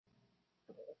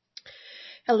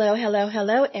Hello, hello,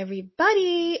 hello,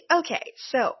 everybody. Okay,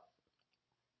 so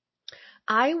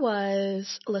I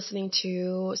was listening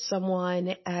to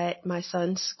someone at my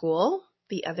son's school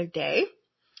the other day,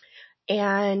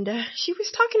 and she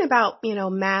was talking about,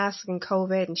 masks and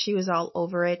COVID, and she was all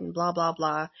over it and blah, blah,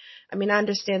 blah. I mean, I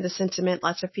understand the sentiment.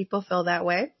 Lots of people feel that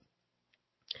way.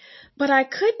 But I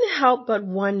couldn't help but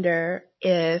wonder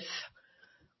if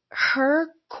her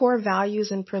core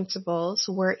values and principles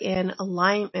were in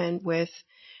alignment with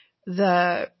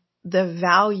the the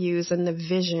values and the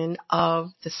vision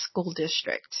of the school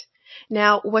district.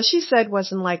 Now, what she said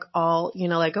wasn't like all,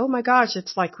 like, oh my gosh,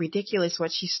 it's like ridiculous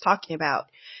what she's talking about.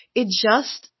 It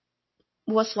just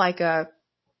was like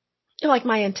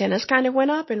my antennas kind of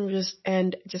went up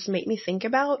and just made me think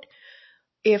about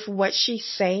if what she's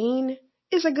saying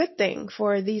is a good thing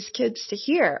for these kids to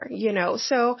hear.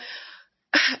 So,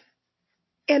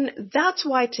 and that's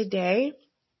why today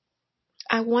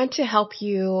I want to help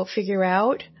you figure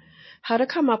out how to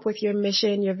come up with your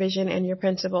mission, your vision, and your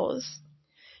principles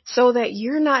so that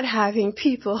you're not having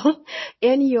people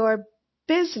in your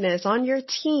business, on your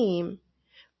team,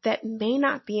 that may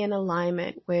not be in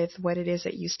alignment with what it is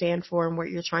that you stand for and what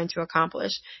you're trying to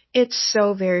accomplish. It's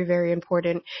so very, very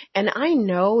important. And I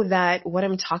know that what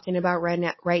I'm talking about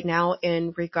right now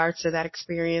in regards to that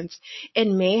experience, it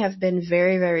may have been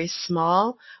very, very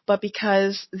small, but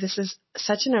because this is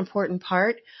such an important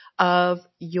part of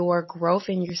your growth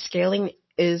and your scaling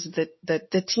is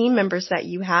the team members that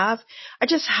you have. I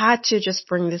just had to just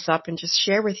bring this up and just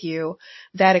share with you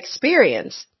that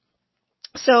experience.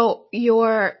 So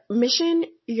your mission,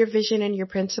 your vision, and your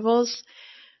principles,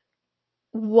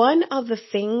 one of the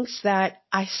things that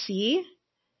I see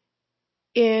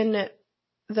in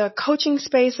the coaching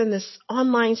space and this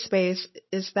online space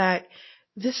is that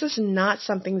this is not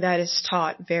something that is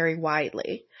taught very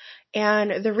widely.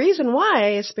 And the reason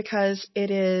why is because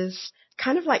it is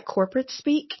kind of like corporate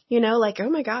speak, like, oh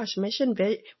my gosh, but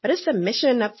it's the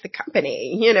mission of the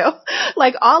company,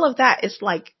 like all of that is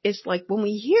like, it's like when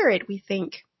we hear it, we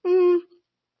think,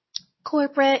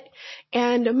 corporate.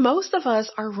 And most of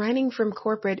us are running from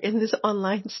corporate in this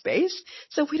online space.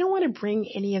 So we don't want to bring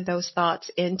any of those thoughts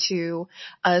into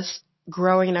us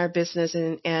growing our business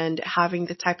and having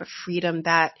the type of freedom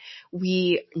that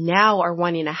we now are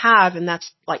wanting to have. And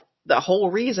that's like the whole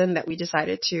reason that we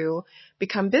decided to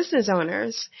become business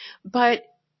owners. But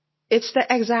it's the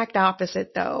exact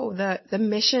opposite though. The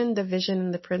mission, the vision,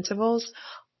 and the principles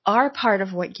are part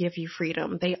of what give you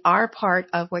freedom. They are part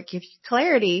of what gives you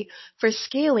clarity for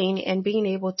scaling and being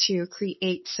able to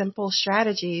create simple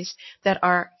strategies that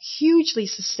are hugely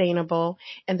sustainable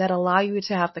and that allow you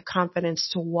to have the confidence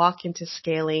to walk into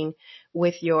scaling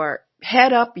with your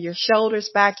head up, your shoulders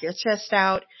back, your chest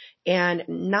out, and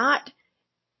not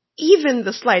even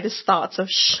the slightest thoughts of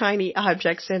shiny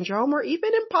object syndrome or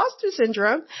even imposter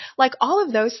syndrome. Like all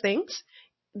of those things,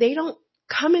 they don't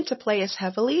come into play as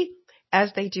heavily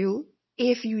as they do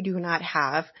if you do not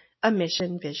have a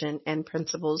mission, vision, and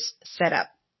principles set up.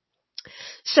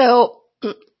 So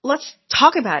let's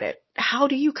talk about it. How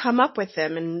do you come up with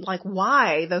them and like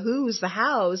why, the who's, the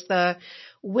how's, the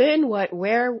when, what,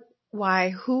 where, why,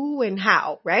 who, and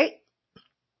how, right?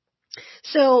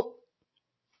 So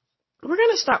we're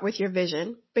going to start with your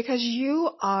vision because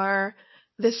you are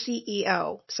the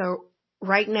CEO. So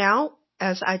right now,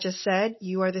 as I just said,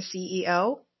 you are the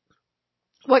CEO.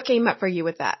 What came up for you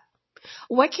with that?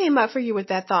 What came up for you with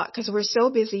that thought? Because we're so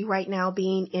busy right now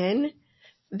being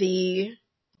the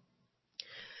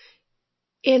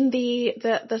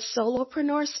the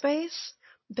solopreneur space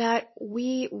that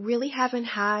we really haven't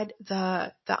had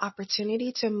the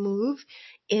opportunity to move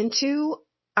into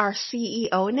our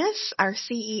CEO-ness, our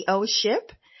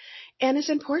CEO-ship. And it's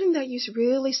important that you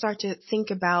really start to think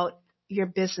about your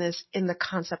business in the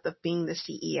concept of being the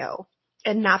CEO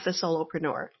and not the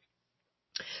solopreneur.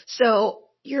 So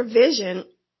your vision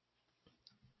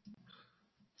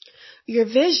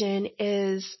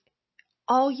is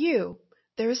all you.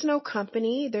 There's no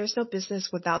company, there's no business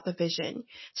without the vision.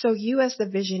 So you as the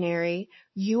visionary,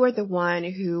 you are the one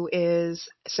who is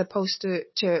supposed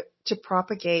to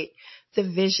propagate the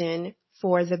vision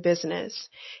for the business.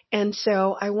 And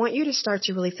so I want you to start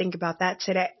to really think about that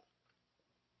today.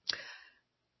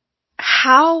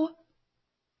 How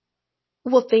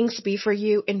will things be for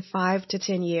you in 5 to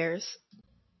 10 years?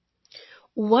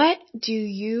 What do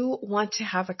you want to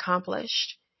have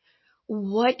accomplished?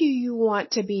 What do you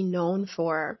want to be known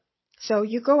for? So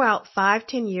you go out 5,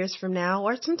 10 years from now,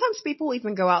 or sometimes people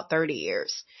even go out 30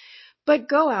 years, but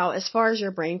go out as far as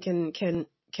your brain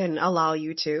can allow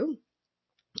you to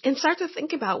and start to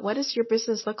think about what does your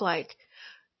business look like?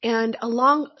 And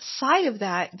alongside of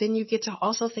that, then you get to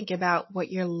also think about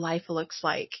what your life looks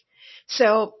like.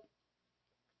 So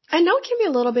I know it can be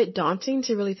a little bit daunting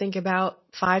to really think about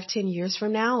 5, 10 years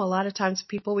from now. A lot of times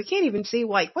people, we can't even see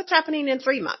like what's happening in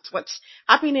 3 months, what's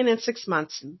happening in 6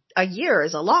 months. A year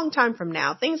is a long time from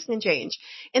now. Things can change.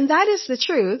 And that is the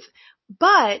truth.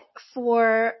 But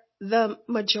for the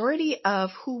majority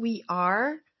of who we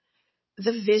are,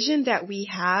 the vision that we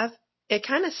have, it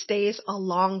kind of stays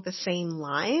along the same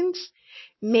lines.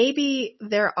 Maybe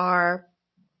there are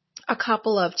a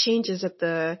couple of changes at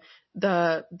the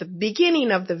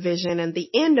beginning of the vision and the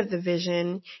end of the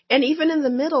vision and even in the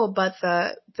middle, but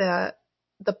the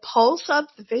pulse of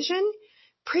the vision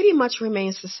pretty much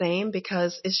remains the same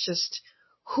because it's just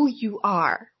who you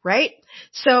are, right?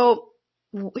 So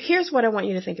here's what I want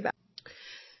you to think about.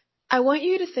 I want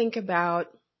you to think about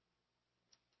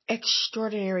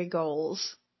extraordinary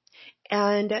goals,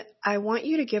 and I want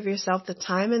you to give yourself the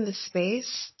time and the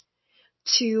space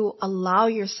to allow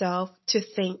yourself to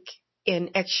think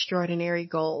in extraordinary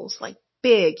goals, like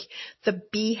big, the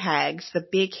BHAGs, the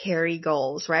big hairy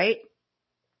goals, right?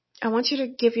 I want you to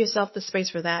give yourself the space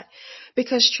for that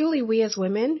because truly we as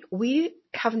women, we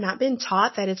have not been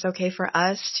taught that it's okay for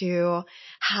us to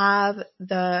have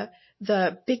the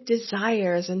big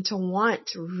desires and to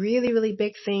want really, really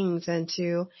big things and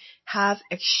to have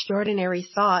extraordinary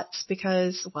thoughts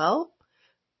because, well,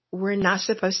 we're not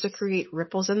supposed to create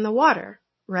ripples in the water,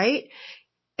 right?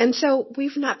 And so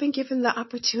we've not been given the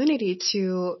opportunity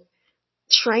to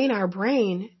train our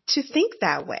brain to think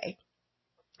that way.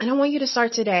 And I want you to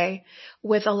start today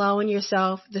with allowing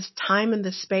yourself this time and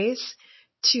this space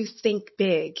to think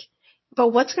big. But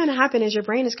what's going to happen is your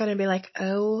brain is going to be like,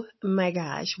 oh my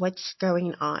gosh, what's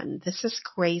going on? This is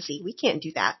crazy. We can't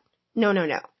do that. No, no,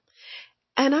 no.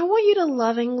 And I want you to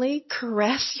lovingly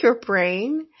caress your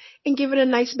brain and give it a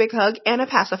nice big hug and a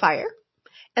pacifier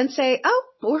and say, oh,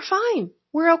 we're fine.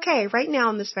 We're okay. Right now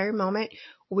in this very moment,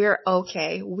 we're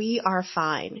okay. We are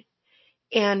fine.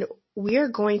 And we're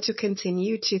going to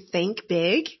continue to think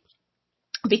big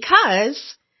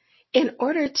because in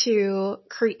order to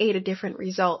create a different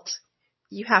result,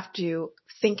 you have to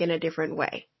think in a different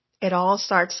way. It all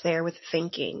starts there with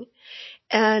thinking.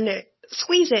 And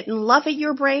squeeze it and love it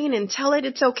your brain and tell it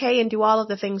it's okay and do all of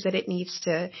the things that it needs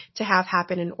to have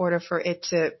happen in order for it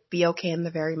to be okay in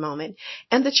the very moment.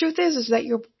 And the truth is that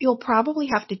you'll probably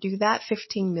have to do that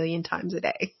 15 million times a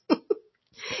day.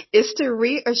 Is to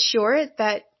reassure it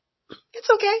that it's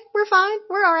okay, we're fine,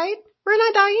 we're all right, we're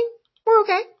not dying, we're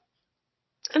okay.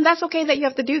 And that's okay that you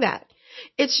have to do that.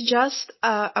 It's just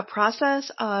a process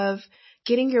of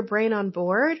getting your brain on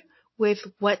board with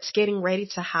what's getting ready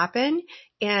to happen.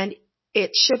 And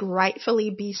it should rightfully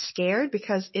be scared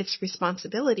because its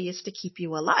responsibility is to keep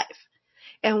you alive.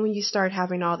 And when you start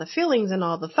having all the feelings and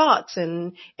all the thoughts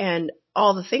and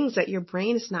all the things that your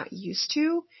brain is not used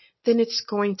to, then it's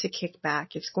going to kick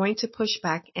back. It's going to push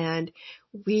back and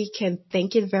we can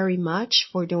thank it very much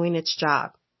for doing its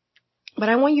job. But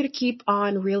I want you to keep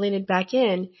on reeling it back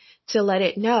in to let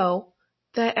it know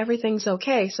that everything's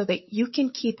okay so that you can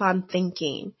keep on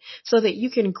thinking, so that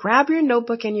you can grab your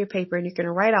notebook and your paper and you can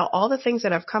write out all the things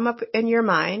that have come up in your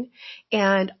mind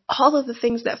and all of the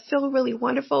things that feel really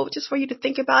wonderful just for you to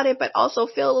think about it, but also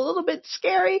feel a little bit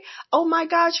scary. Oh my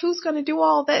gosh, who's going to do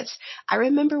all this? I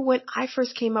remember when I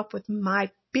first came up with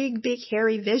my big, big,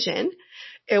 hairy vision,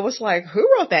 it was like, who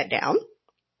wrote that down?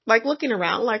 Like looking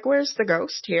around, like, where's the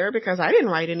ghost here? Because I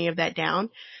didn't write any of that down.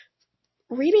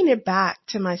 Reading it back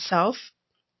to myself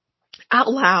out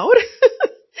loud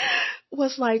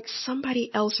was like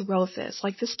somebody else wrote this.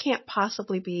 Like this can't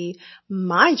possibly be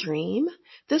my dream.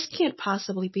 This can't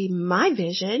possibly be my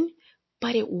vision,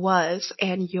 but it was,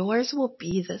 and yours will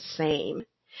be the same.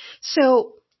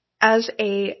 So as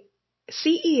a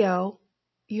CEO,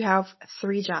 you have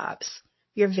 3 jobs.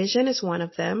 Your vision is one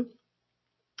of them.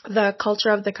 The culture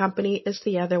of the company is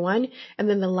the other one. And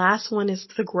then the last one is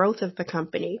the growth of the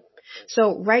company.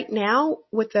 So right now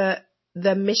with the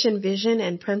mission, vision,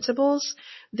 and principles,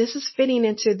 this is fitting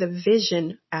into the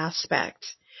vision aspect.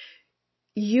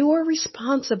 You are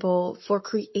responsible for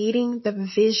creating the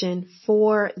vision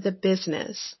for the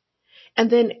business. And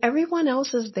then everyone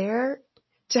else is there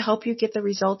to help you get the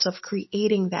results of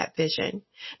creating that vision.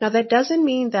 Now that doesn't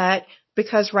mean that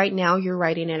because right now you're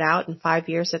writing it out in 5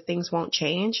 years that things won't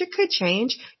change. It could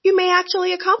change. You may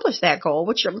actually accomplish that goal,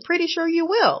 which I'm pretty sure you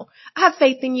will. I have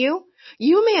faith in you.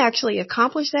 You may actually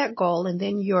accomplish that goal and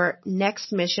then your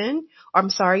next mission, or I'm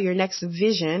sorry, your next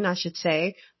vision, I should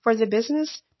say, for the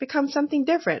business becomes something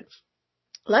different.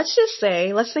 Let's just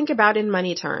say, let's think about in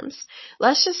money terms.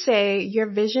 Let's just say your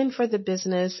vision for the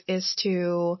business is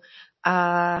to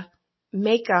uh,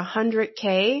 make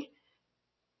 100K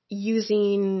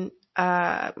using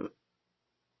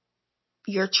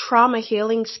your trauma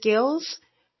healing skills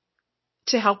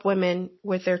to help women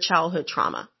with their childhood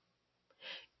trauma.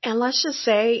 And let's just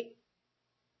say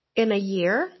in a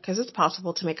year, because it's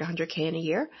possible to make 100K in a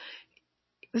year,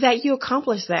 that you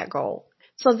accomplish that goal.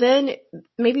 So then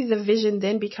maybe the vision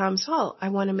then becomes, oh, I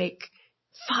want to make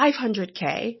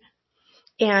 500K.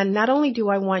 And not only do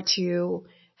I want to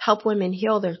help women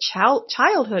heal their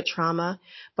childhood trauma,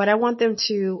 but I want them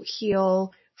to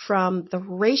heal from the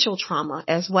racial trauma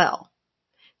as well.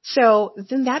 So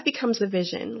then that becomes the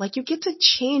vision. Like you get to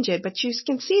change it, but you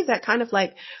can see that kind of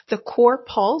like the core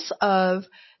pulse of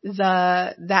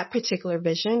that particular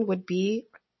vision would be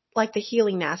like the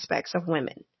healing aspects of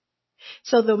women.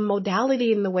 So the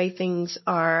modality and the way things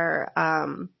are,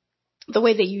 the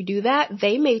way that you do that,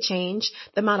 they may change.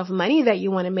 The amount of money that you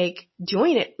want to make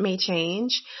doing it may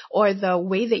change, or the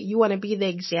way that you want to be the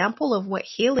example of what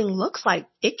healing looks like,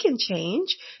 it can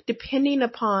change depending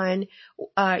upon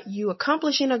you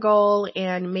accomplishing a goal,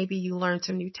 and maybe you learn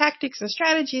some new tactics and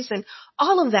strategies and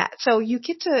all of that. So you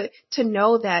get to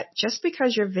know that just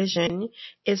because your vision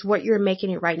is what you're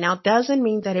making it right now doesn't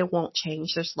mean that it won't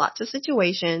change. There's lots of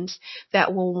situations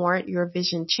that will warrant your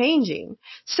vision changing.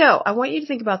 So I want you to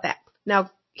think about that.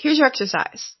 Now, here's your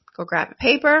exercise. Go grab a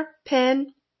paper,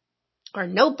 pen, or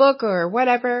notebook or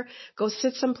whatever. Go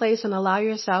sit someplace and allow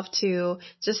yourself to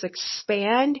just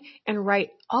expand and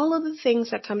write all of the things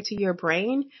that come to your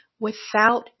brain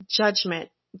without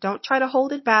judgment. Don't try to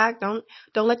hold it back. Don't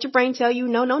let your brain tell you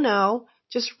no, no, no.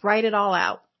 Just write it all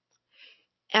out.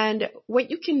 And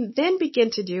what you can then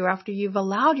begin to do after you've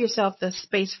allowed yourself the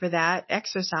space for that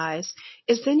exercise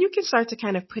is then you can start to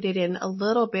kind of put it in a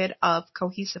little bit of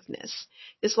cohesiveness.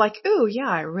 It's like, oh yeah,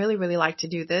 I really, really like to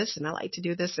do this, and I like to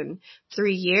do this in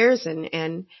 3 years,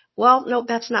 and well, no,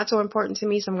 that's not so important to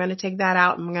me, so I'm going to take that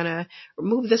out. I'm going to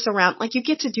move this around. Like you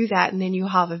get to do that, and then you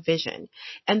have a vision.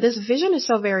 And this vision is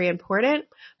so very important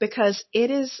because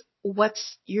it is what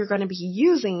you're going to be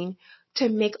using to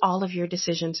make all of your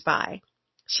decisions by.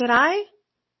 Should I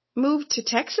move to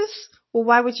Texas? Well,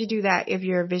 why would you do that if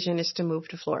your vision is to move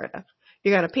to Florida?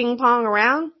 You're going to ping pong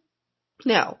around?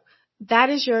 No. That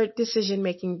is your decision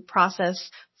making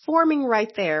process forming right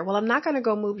there. Well, I'm not going to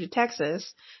go move to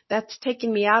Texas. That's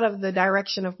taking me out of the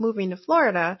direction of moving to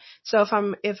Florida. So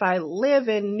if I live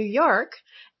in New York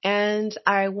and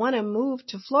I want to move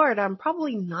to Florida, I'm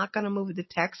probably not going to move to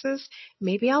Texas.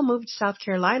 Maybe I'll move to South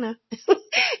Carolina.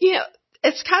 you know,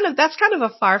 that's kind of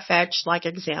a far-fetched like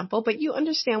example, but you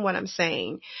understand what I'm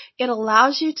saying. It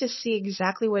allows you to see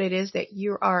exactly what it is that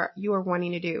you are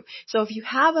wanting to do. So if you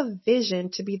have a vision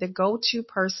to be the go-to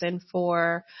person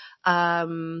for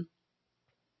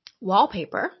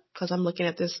wallpaper, because I'm looking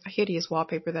at this hideous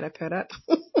wallpaper that I put up.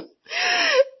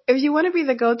 If you want to be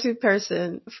the go-to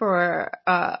person for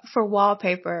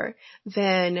wallpaper,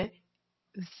 then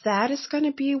that is going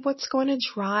to be what's going to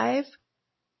drive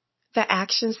the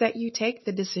actions that you take,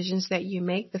 the decisions that you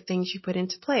make, the things you put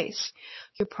into place.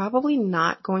 You're probably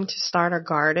not going to start a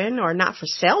garden, or not for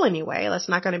sale anyway. That's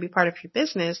not going to be part of your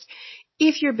business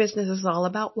if your business is all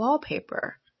about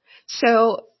wallpaper.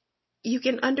 So you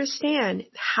can understand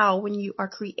how when you are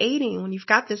creating, when you've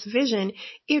got this vision,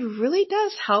 it really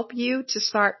does help you to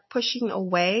start pushing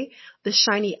away the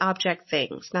shiny object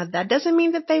things. Now that doesn't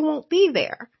mean that they won't be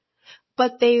there,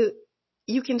 but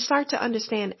you can start to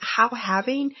understand how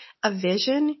having a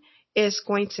vision is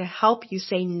going to help you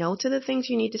say no to the things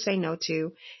you need to say no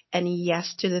to, and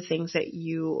yes to the things that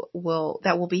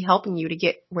will be helping you to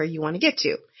get where you want to get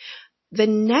to. The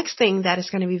next thing that is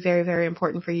going to be very, very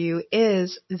important for you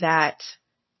is that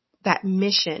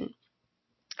mission.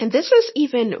 And this is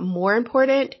even more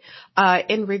important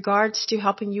in regards to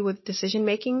helping you with decision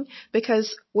making,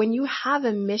 because when you have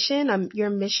a mission, your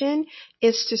mission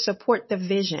is to support the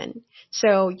vision.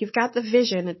 So you've got the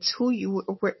vision;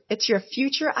 it's your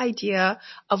future idea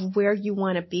of where you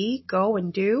want to be, go,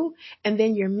 and do, and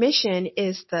then your mission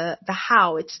is the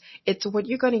how. It's what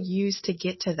you're going to use to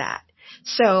get to that.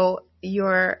 So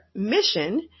your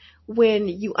mission, when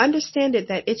you understand it,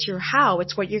 that it's your how,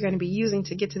 it's what you're going to be using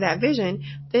to get to that vision,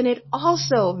 then it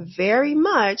also very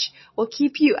much will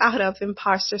keep you out of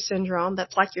imposter syndrome.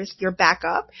 That's like your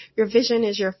backup. Your vision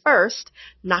is your first,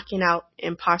 knocking out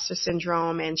imposter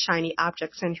syndrome and shiny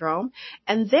object syndrome.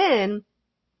 And then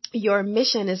your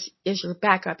mission is your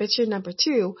backup. It's your number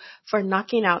 2 for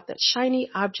knocking out that shiny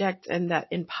object and that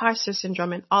imposter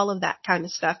syndrome and all of that kind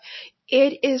of stuff.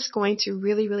 It is going to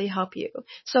really, really help you.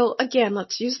 So again,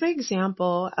 let's use the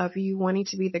example of you wanting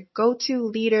to be the go-to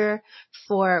leader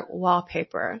for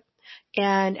wallpaper.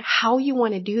 And how you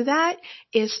want to do that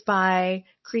is by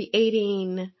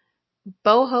creating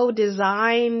boho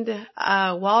designed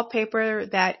wallpaper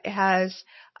that has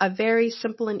a very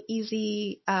simple and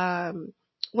easy,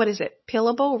 what is it?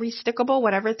 Pillable, restickable,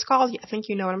 whatever it's called. I think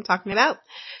you know what I'm talking about.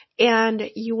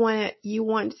 And you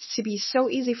want to be so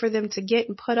easy for them to get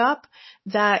and put up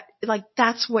that like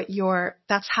that's your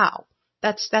how.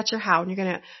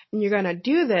 And you're gonna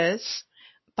do this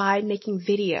by making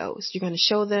videos. You're going to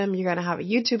show them, you're going to have a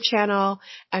YouTube channel,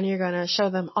 and you're going to show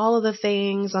them all of the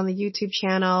things on the YouTube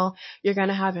channel. You're going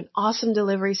to have an awesome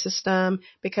delivery system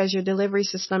because your delivery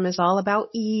system is all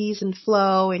about ease and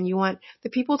flow, and you want the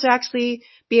people to actually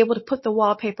be able to put the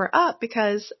wallpaper up,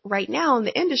 because right now in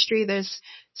the industry there's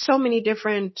so many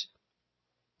different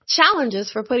challenges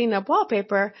for putting up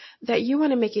wallpaper that you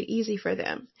want to make it easy for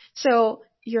them. So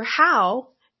your how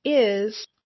is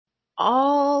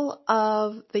all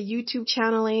of the YouTube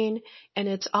channeling, and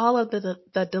it's all of the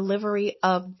delivery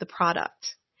of the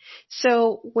product.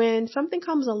 So when something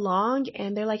comes along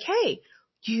and they're like, hey,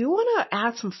 do you want to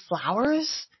add some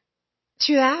flowers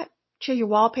to that, to your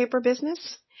wallpaper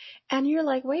business? And you're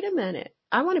like, wait a minute,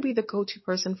 I want to be the go-to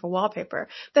person for wallpaper.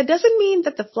 That doesn't mean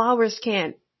that the flowers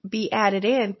can't be added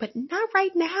in, but not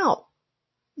right now.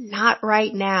 Not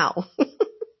right now.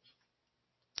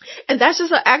 And that's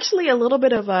just actually a little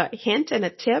bit of a hint and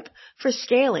a tip for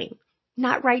scaling.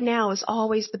 Not right now is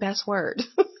always the best word.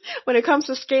 When it comes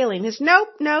to scaling, is nope,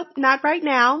 nope, not right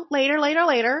now. Later, later,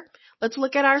 later. Let's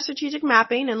look at our strategic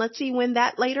mapping and let's see when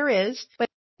that later is, but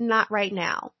not right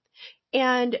now.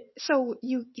 And so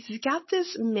if you got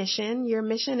this mission, your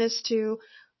mission is to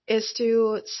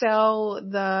sell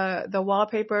the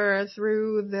wallpaper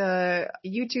through the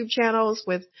YouTube channels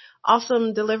with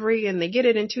awesome delivery, and they get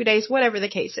it in 2 days, whatever the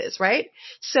case is, right?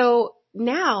 So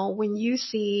now when you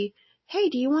see, hey,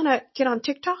 do you want to get on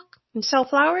TikTok and sell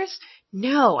flowers?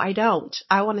 No, I don't.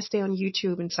 I want to stay on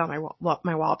YouTube and sell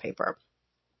my wallpaper.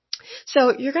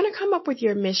 So you're going to come up with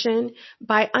your mission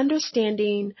by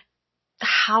understanding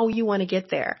how you want to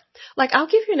get there. Like, I'll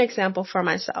give you an example for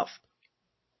myself.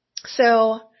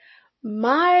 So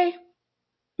my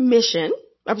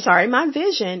my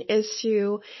vision is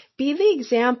to be the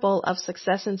example of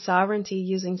success and sovereignty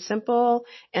using simple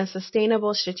and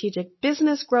sustainable strategic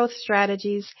business growth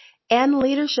strategies and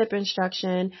leadership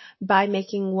instruction by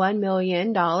making $1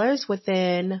 million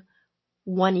within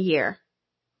 1 year.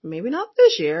 Maybe not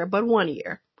this year, but 1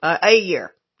 year, a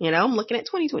year. I'm looking at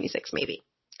 2026 maybe.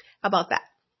 How about that?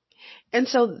 And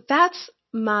so that's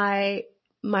my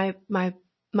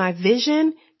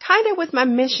vision, kind of with my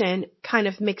mission kind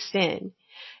of mixed in.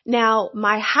 Now,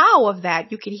 my how of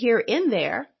that you could hear in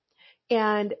there.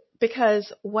 And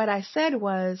because what I said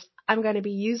was I'm going to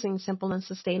be using simple and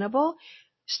sustainable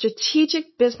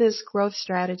strategic business growth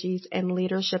strategies and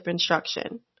leadership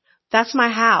instruction. That's my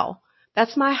how.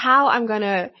 That's my how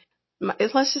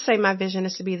let's just say my vision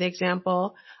is to be the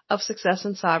example of success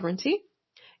and sovereignty.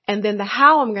 And then the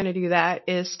how I'm going to do that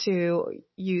is to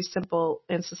use simple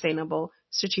and sustainable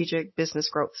strategic business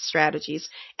growth strategies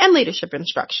and leadership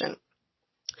instruction.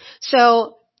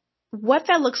 So what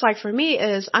that looks like for me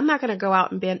is I'm not going to go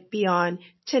out and be on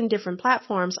 10 different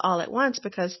platforms all at once,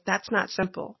 because that's not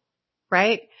simple,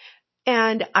 right?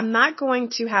 And I'm not going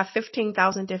to have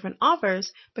 15,000 different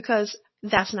offers, because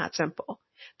that's not simple.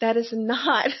 That is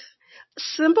not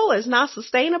simple. It's not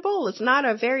sustainable. It's not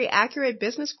a very accurate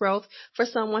business growth for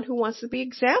someone who wants to be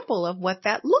example of what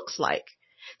that looks like.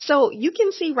 So you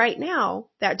can see right now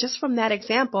that just from that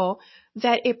example,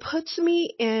 that it puts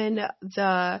me in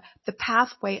the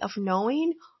pathway of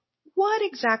knowing what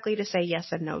exactly to say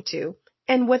yes and no to.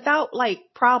 And without like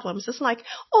problems. It's like,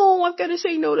 oh, I've got to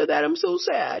say no to that. I'm so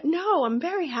sad. No, I'm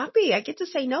very happy. I get to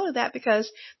say no to that because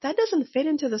that doesn't fit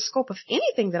into the scope of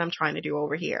anything that I'm trying to do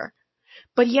over here.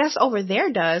 But yes, over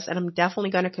there does, and I'm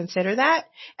definitely going to consider that.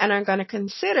 And I'm going to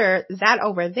consider that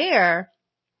over there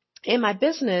in my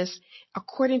business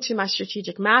according to my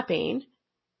strategic mapping.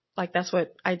 Like, that's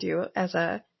what I do as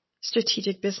a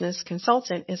strategic business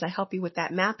consultant, is I help you with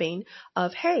that mapping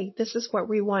of, hey, this is what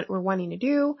we're wanting to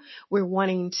do. We're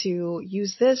wanting to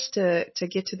use this to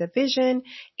get to the vision.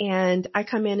 And I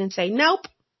come in and say, nope,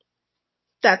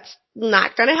 that's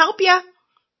not going to help you.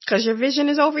 Because your vision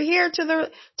is over here to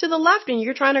the left, and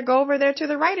you're trying to go over there to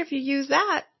the right. If you use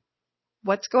that,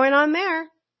 what's going on there?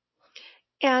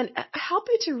 And help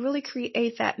you to really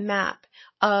create that map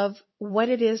of what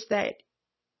it is that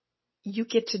you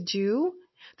get to do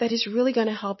that is really going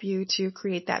to help you to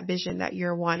create that vision that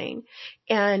you're wanting.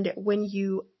 And when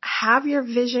you have your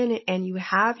vision and you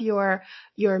have your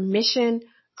mission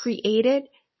created,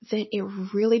 then it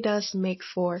really does make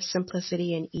for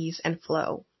simplicity and ease and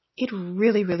flow It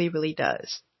really, really, really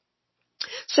does.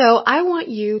 So I want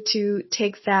you to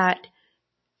take that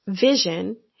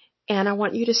vision and I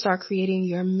want you to start creating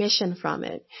your mission from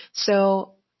it.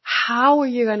 So how are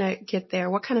you going to get there?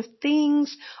 What kind of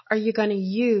things are you going to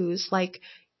use? Like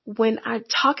when I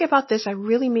talk about this, I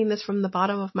really mean this from the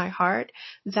bottom of my heart,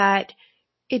 that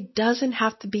it doesn't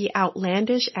have to be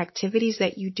outlandish activities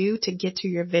that you do to get to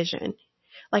your vision.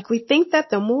 Like we think that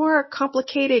the more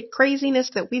complicated craziness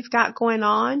that we've got going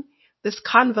on, this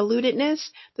convolutedness,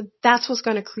 that's what's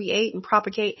going to create and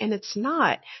propagate. And it's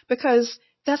not, because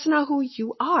that's not who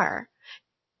you are.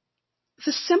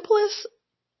 The simplest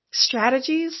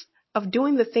strategies of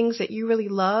doing the things that you really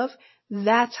love,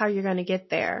 that's how you're going to get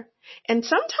there. And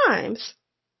sometimes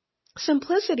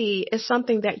simplicity is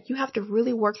something that you have to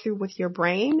really work through with your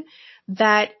brain,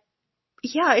 that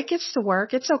yeah, it gets to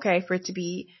work. It's okay for it to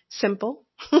be simple.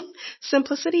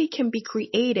 Simplicity can be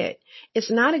created. It's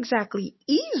not exactly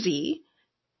easy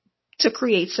to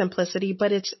create simplicity,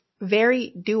 but it's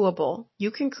very doable. You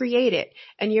can create it.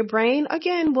 And your brain,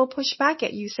 again, will push back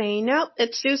at you saying, nope,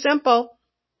 it's too simple.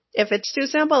 If it's too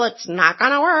simple, it's not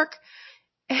going to work.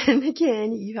 And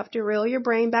again, you have to reel your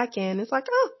brain back in. It's like,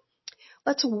 oh,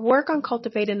 let's work on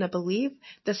cultivating the belief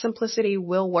that simplicity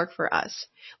will work for us.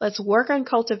 Let's work on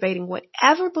cultivating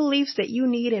whatever beliefs that you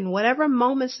need in whatever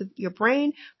moments that your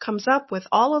brain comes up with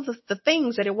all of the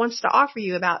things that it wants to offer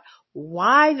you about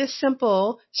why this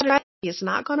simple strategy is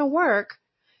not going to work.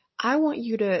 I want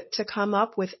you to come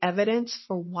up with evidence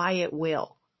for why it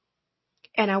will.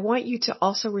 And I want you to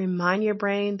also remind your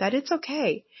brain that it's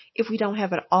okay if we don't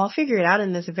have it all figured out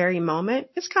in this very moment.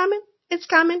 It's coming. It's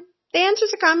coming. The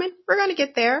answers are coming. We're going to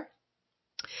get there.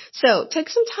 So take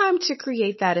some time to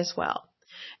create that as well.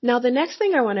 Now, the next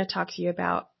thing I want to talk to you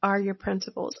about are your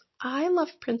principles. I love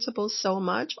principles so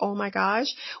much. Oh my gosh.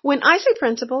 When I say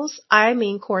principles, I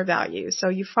mean core values. So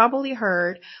you've probably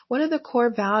heard, what are the core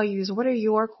values? What are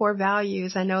your core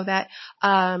values? I know that,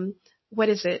 what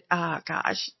is it?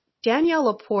 Danielle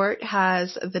Laporte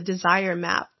has the desire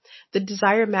map. The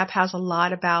desire map has a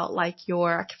lot about like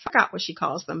I forgot what she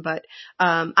calls them, but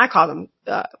I call them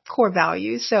core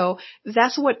values. So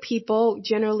that's what people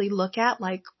generally look at,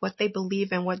 like what they believe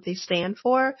and what they stand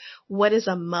for, what is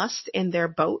a must in their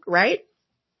boat, right?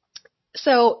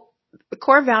 So the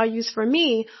core values for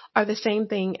me are the same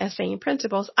thing as saying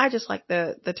principles. I just like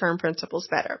the term principles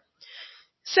better.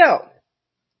 So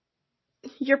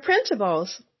your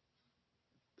principles,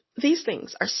 these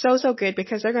things are so good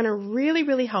because they're going to really,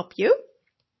 really help you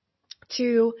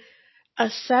to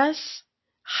assess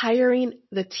hiring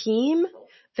the team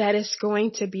that is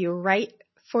going to be right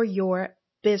for your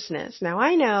business. Now,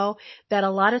 I know that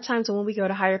a lot of times when we go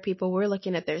to hire people, we're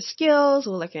looking at their skills,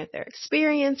 we're looking at their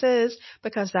experiences,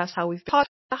 because that's how we've taught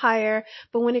to hire.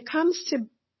 But when it comes to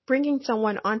bringing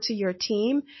someone onto your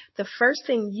team, the first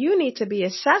thing you need to be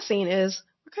assessing is,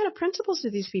 what kind of principles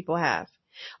do these people have?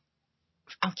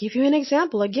 I'll give you an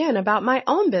example again about my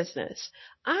own business.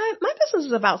 My business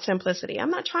is about simplicity. I'm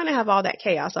not trying to have all that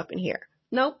chaos up in here.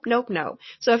 Nope, nope, no.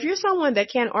 So if you're someone that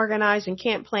can't organize and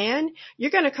can't plan,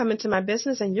 you're going to come into my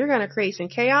business and you're going to create some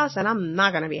chaos, and I'm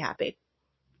not going to be happy.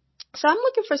 So I'm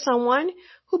looking for someone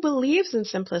who believes in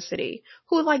simplicity,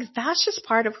 who like that's just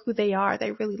part of who they are.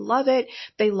 They really love it.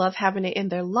 They love having it in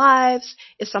their lives.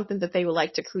 It's something that they would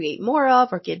like to create more of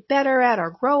or get better at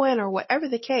or grow in or whatever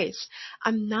the case.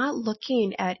 I'm not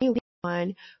looking at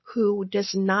anyone who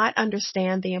does not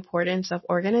understand the importance of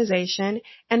organization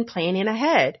and planning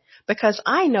ahead, because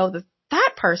I know that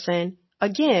that person,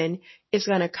 again, is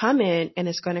going to come in and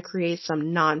is going to create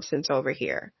some nonsense over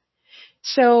here.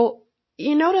 So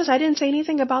you notice I didn't say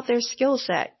anything about their skill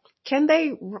set. Can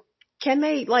they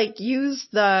like use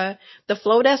the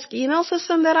Flowdesk email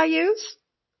system that I use?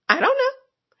 I don't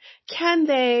know. Can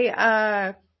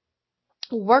they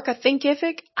work a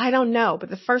Thinkific? I don't know. But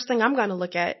the first thing I'm going to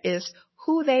look at is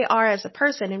who they are as a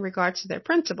person in regards to their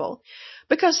principle.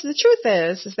 Because the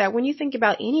truth is that when you think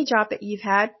about any job that you've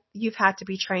had to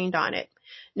be trained on it.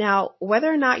 Now,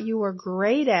 whether or not you were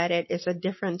great at it is a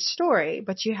different story,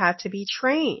 but you had to be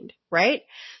trained, right?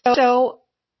 So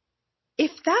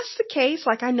if that's the case,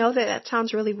 like I know that that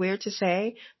sounds really weird to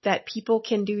say that people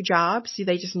can do jobs,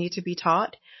 they just need to be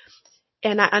taught.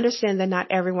 And I understand that not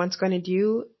everyone's going to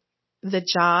do the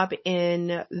job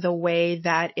in the way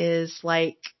that is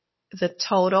like the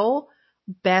total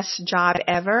best job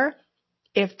ever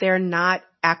if they're not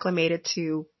acclimated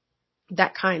to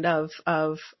that kind of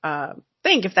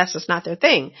thing, if that's just not their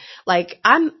thing. Like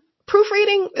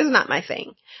proofreading is not my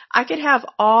thing. I could have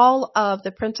all of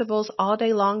the principles all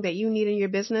day long that you need in your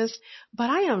business, but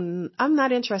I'm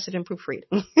not interested in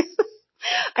proofreading.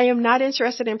 I am not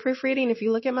interested in proofreading. If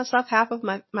you look at my stuff, half of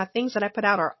my things that I put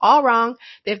out are all wrong.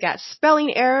 They've got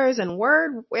spelling errors and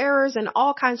word errors and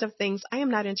all kinds of things. I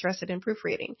am not interested in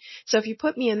proofreading. So if you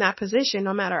put me in that position,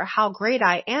 no matter how great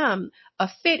I am, a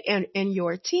fit in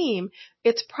your team,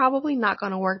 it's probably not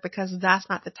going to work because that's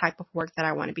not the type of work that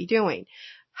I want to be doing.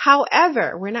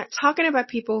 However, we're not talking about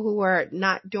people who are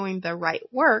not doing the right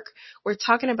work. We're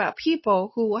talking about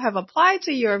people who have applied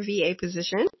to your VA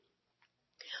position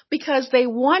because they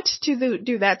want to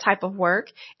do that type of work.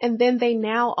 And then they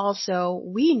now also,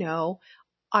 we know,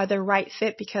 are the right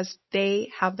fit because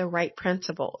they have the right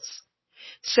principles.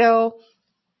 So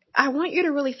I want you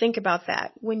to really think about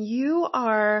that. When you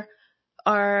are,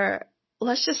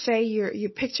 let's just say you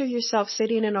picture yourself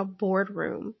sitting in a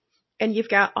boardroom and you've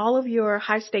got all of your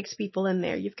high stakes people in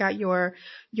there. You've got your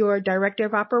director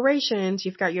of operations.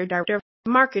 You've got your director of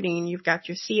marketing. You've got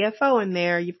your CFO in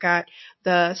there. You've got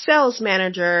the sales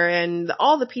manager and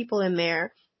all the people in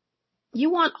there. You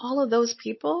want all of those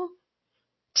people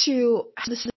to have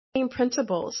the same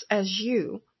principles as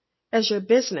you, as your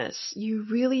business. You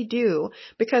really do,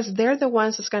 because they're the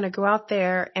ones that's going to go out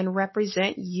there and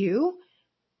represent you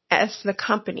as the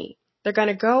company. They're going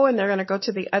to go and they're going to go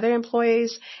to the other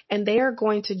employees and they are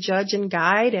going to judge and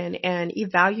guide and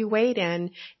evaluate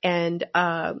and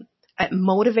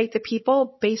motivate the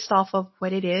people based off of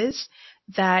what it is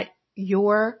that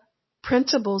your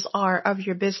principles are of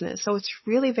your business. So it's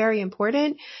really very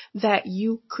important that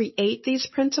you create these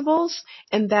principles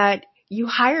and that you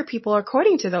hire people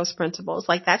according to those principles.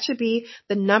 Like that should be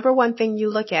the number one thing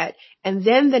you look at. And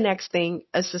then the next thing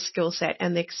is the skill set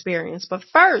and the experience. But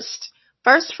first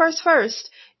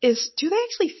is, do they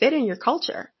actually fit in your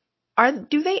culture?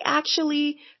 Do they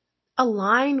actually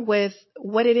align with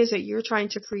what it is that you're trying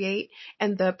to create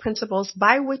and the principles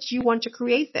by which you want to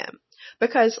create them?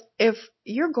 Because if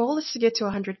your goal is to get to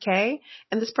 100K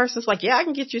and this person's like, yeah, I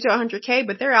can get you to 100K,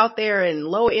 but they're out there in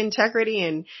low integrity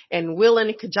and willing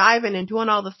and conniving and doing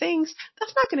all the things,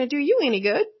 that's not going to do you any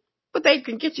good. But they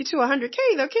can get you to 100K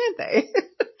though, can't they?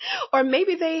 Or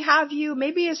maybe they have you,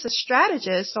 maybe it's a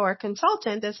strategist or a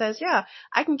consultant that says, yeah,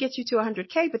 I can get you to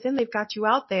 100K, but then they've got you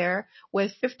out there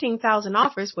with 15,000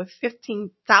 offers with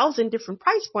 15,000 different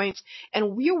price points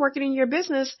and you're working in your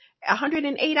business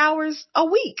 108 hours a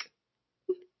week.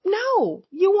 No,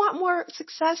 you want more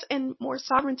success and more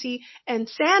sovereignty and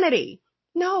sanity.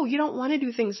 No, you don't want to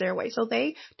do things their way. So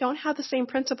they don't have the same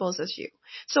principles as you.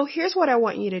 So here's what I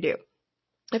want you to do.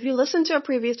 If you listen to a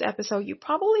previous episode, you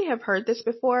probably have heard this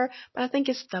before, but I think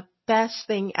it's the best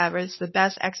thing ever. It's the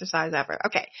best exercise ever.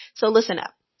 Okay, so listen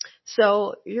up.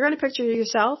 So you're going to picture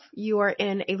yourself. You are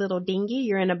in a little dinghy.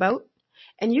 You're in a boat.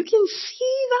 And you can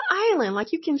see the island.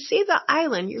 Like you can see the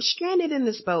island. You're stranded in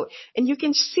this boat. And you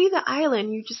can see the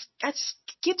island. You just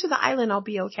get to the island. I'll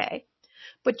be okay.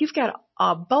 But you've got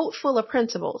a boat full of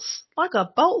principles. Like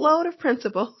a boatload of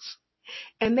principles.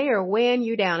 And they are weighing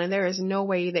you down, and there is no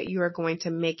way that you are going to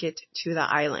make it to the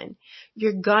island.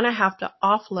 You're going to have to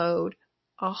offload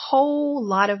a whole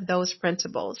lot of those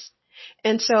principles.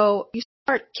 And so you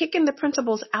start kicking the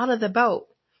principles out of the boat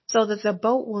so that the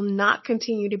boat will not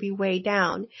continue to be weighed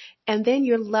down. And then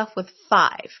you're left with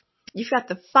 5. You've got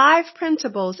the 5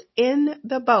 principles in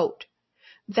the boat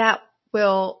that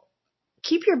will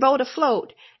keep your boat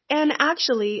afloat and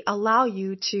actually allow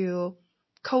you to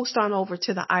coast on over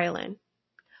to the island.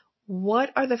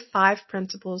 What are the 5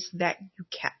 principles that you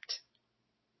kept?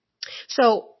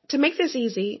 So to make this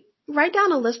easy, write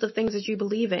down a list of things that you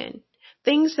believe in,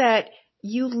 things that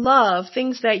you love,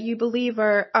 things that you believe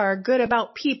are good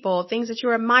about people, things that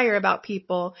you admire about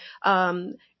people.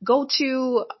 Go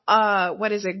to,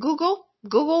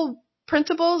 Google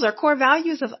principles or core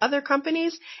values of other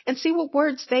companies and see what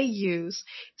words they use.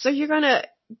 So you're going to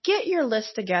get your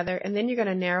list together and then you're going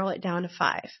to narrow it down to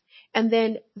 5. And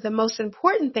then the most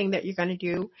important thing that you're going to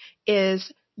do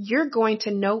is you're going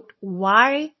to note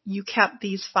why you kept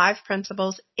these 5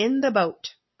 principles in the boat.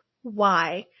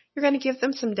 Why? You're going to give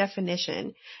them some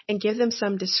definition and give them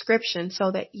some description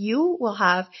so that you will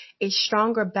have a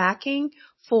stronger backing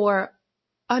for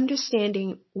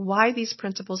understanding why these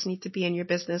principles need to be in your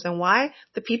business and why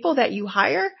the people that you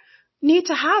hire need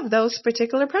to have those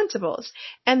particular principles.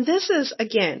 And this is,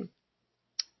 again,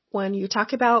 when you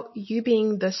talk about you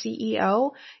being the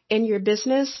CEO in your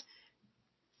business,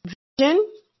 vision,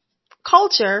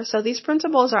 culture. So these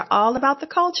principles are all about the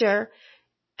culture.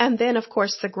 And then, of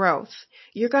course, the growth.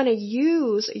 You're going to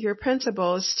use your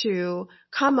principles to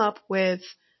come up with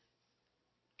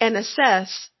and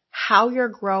assess how you're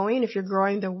growing, if you're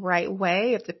growing the right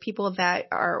way, if the people that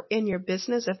are in your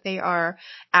business, if they are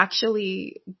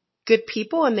actually good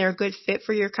people and they're a good fit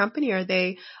for your company? Are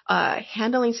they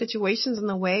handling situations in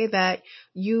the way that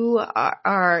you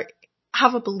are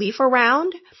have a belief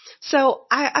around? So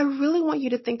I really want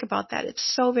you to think about that.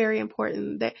 It's so very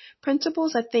important that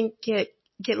principles, I think, get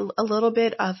a little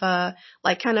bit of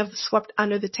like kind of swept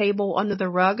under the table, under the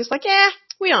rug. It's like, yeah,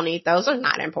 we don't need those. They're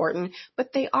not important,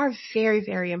 but they are very,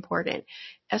 very important,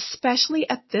 especially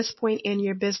at this point in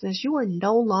your business. You are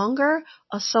no longer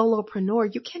a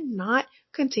solopreneur. You cannot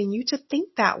continue to think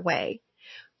that way.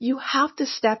 You have to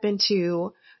step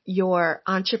into your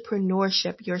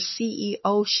entrepreneurship, your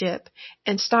CEO-ship,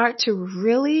 and start to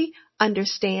really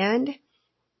understand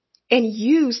and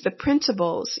use the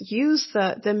principles, use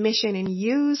the mission, and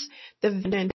use the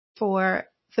vision for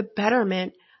the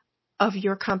betterment of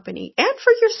your company and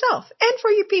for yourself and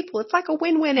for your people. It's like a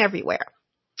win-win everywhere.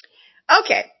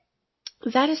 Okay.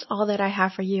 That is all that I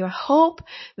have for you. I hope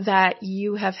that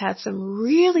you have had some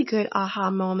really good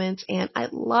aha moments, and I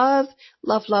love,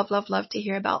 love, love, love, love to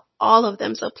hear about all of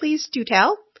them. So please do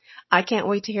tell. I can't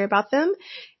wait to hear about them.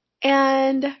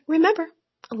 And remember,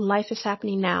 life is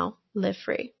happening now. Live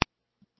free.